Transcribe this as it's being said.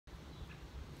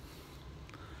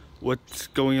What's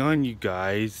going on, you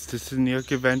guys? This is New York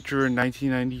Adventure in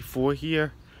 1994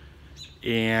 here,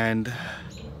 and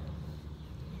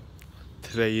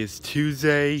today is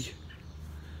Tuesday,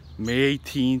 May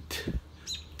 18th,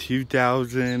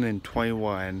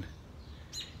 2021,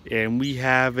 and we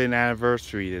have an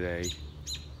anniversary today.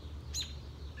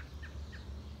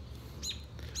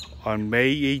 On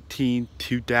May 18th,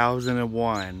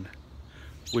 2001,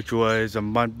 which was a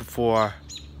month before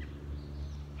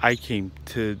I came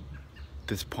to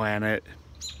this planet,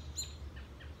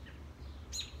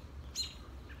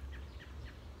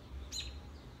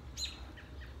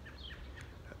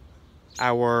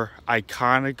 our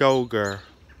iconic ogre,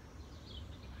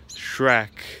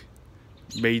 Shrek,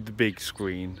 made the big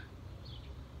screen.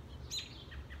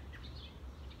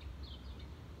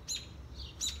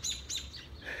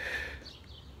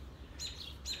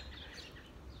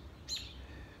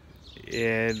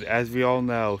 And as we all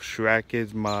know, Shrek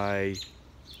is my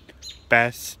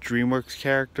best DreamWorks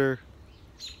character.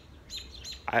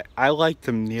 I liked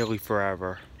him nearly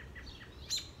forever.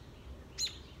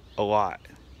 A lot.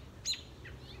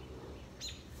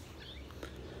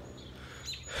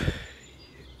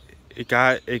 It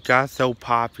got so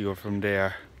popular from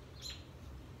there.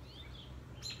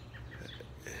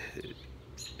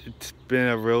 It's been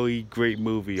a really great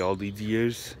movie all these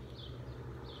years.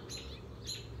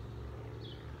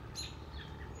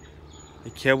 I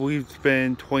can't believe it's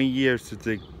been 20 years since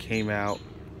it came out.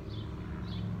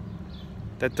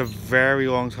 That's a very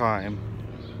long time.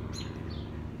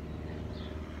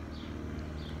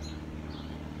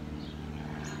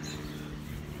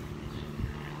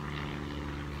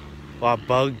 A lot of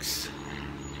bugs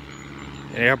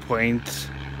and airplanes.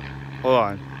 Hold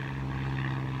on.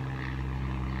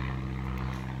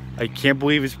 I can't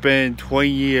believe it's been 20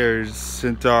 years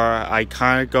since our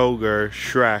iconic ogre,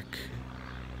 Shrek,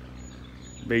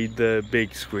 made the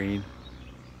big screen.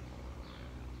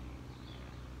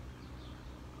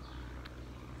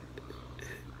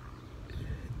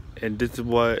 And this is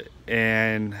what,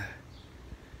 and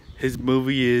his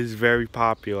movie is very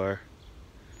popular.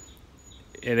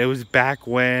 And it was back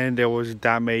when there wasn't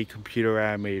that many computer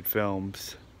animated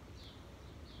films.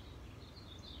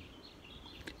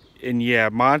 And yeah,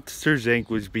 Monsters Inc.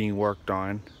 was being worked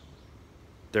on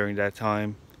during that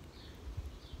time.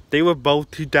 They were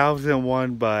both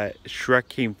 2001, but Shrek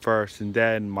came first and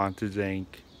then Monsters Inc.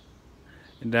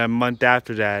 And then a month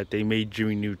after that, they made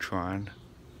Jimmy Neutron.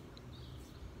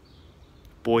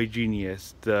 Boy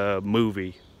Genius, the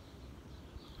movie.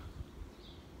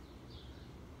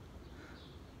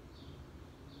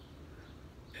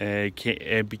 And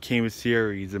it became a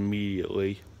series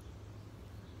immediately.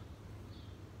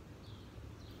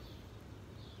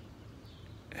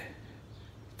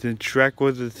 Since Shrek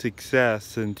was a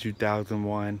success in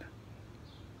 2001,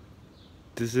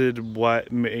 this is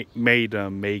what made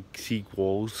them make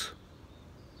sequels.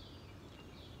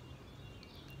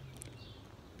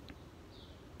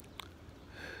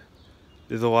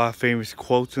 There's a lot of famous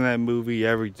quotes in that movie,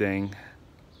 everything.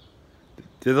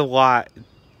 There's a lot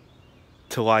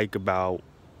to like about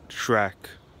Shrek,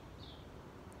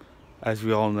 as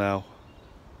we all know.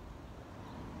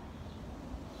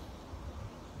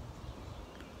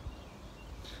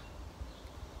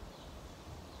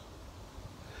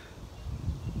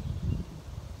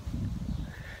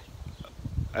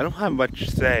 I don't have much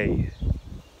to say.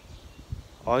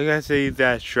 All I gotta say is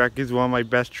that Shrek is one of my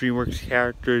best DreamWorks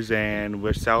characters, and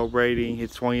we're celebrating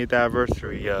his 20th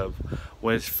anniversary of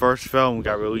when his first film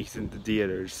got released into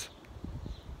theaters.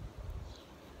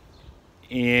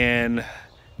 And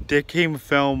there came a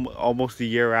film almost a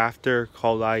year after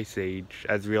called Ice Age,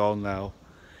 as we all know.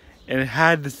 And it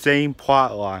had the same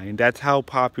plot line. That's how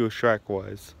popular Shrek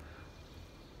was.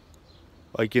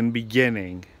 Like in the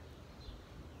beginning.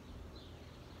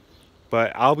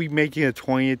 But I'll be making a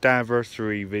 20th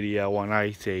anniversary video on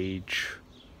Ice Age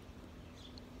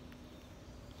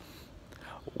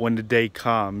when the day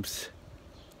comes.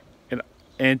 And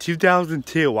in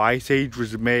 2002, Ice Age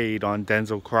was made on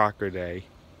Denzel Crocker Day.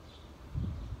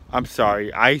 I'm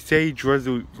sorry, Ice Age was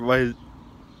in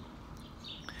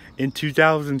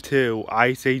 2002,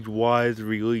 Ice Age was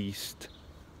released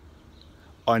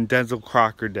on Denzel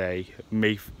Crocker Day,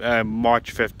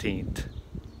 March 15th.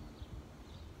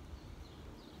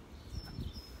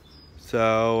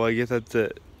 So I guess that's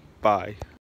it. Bye.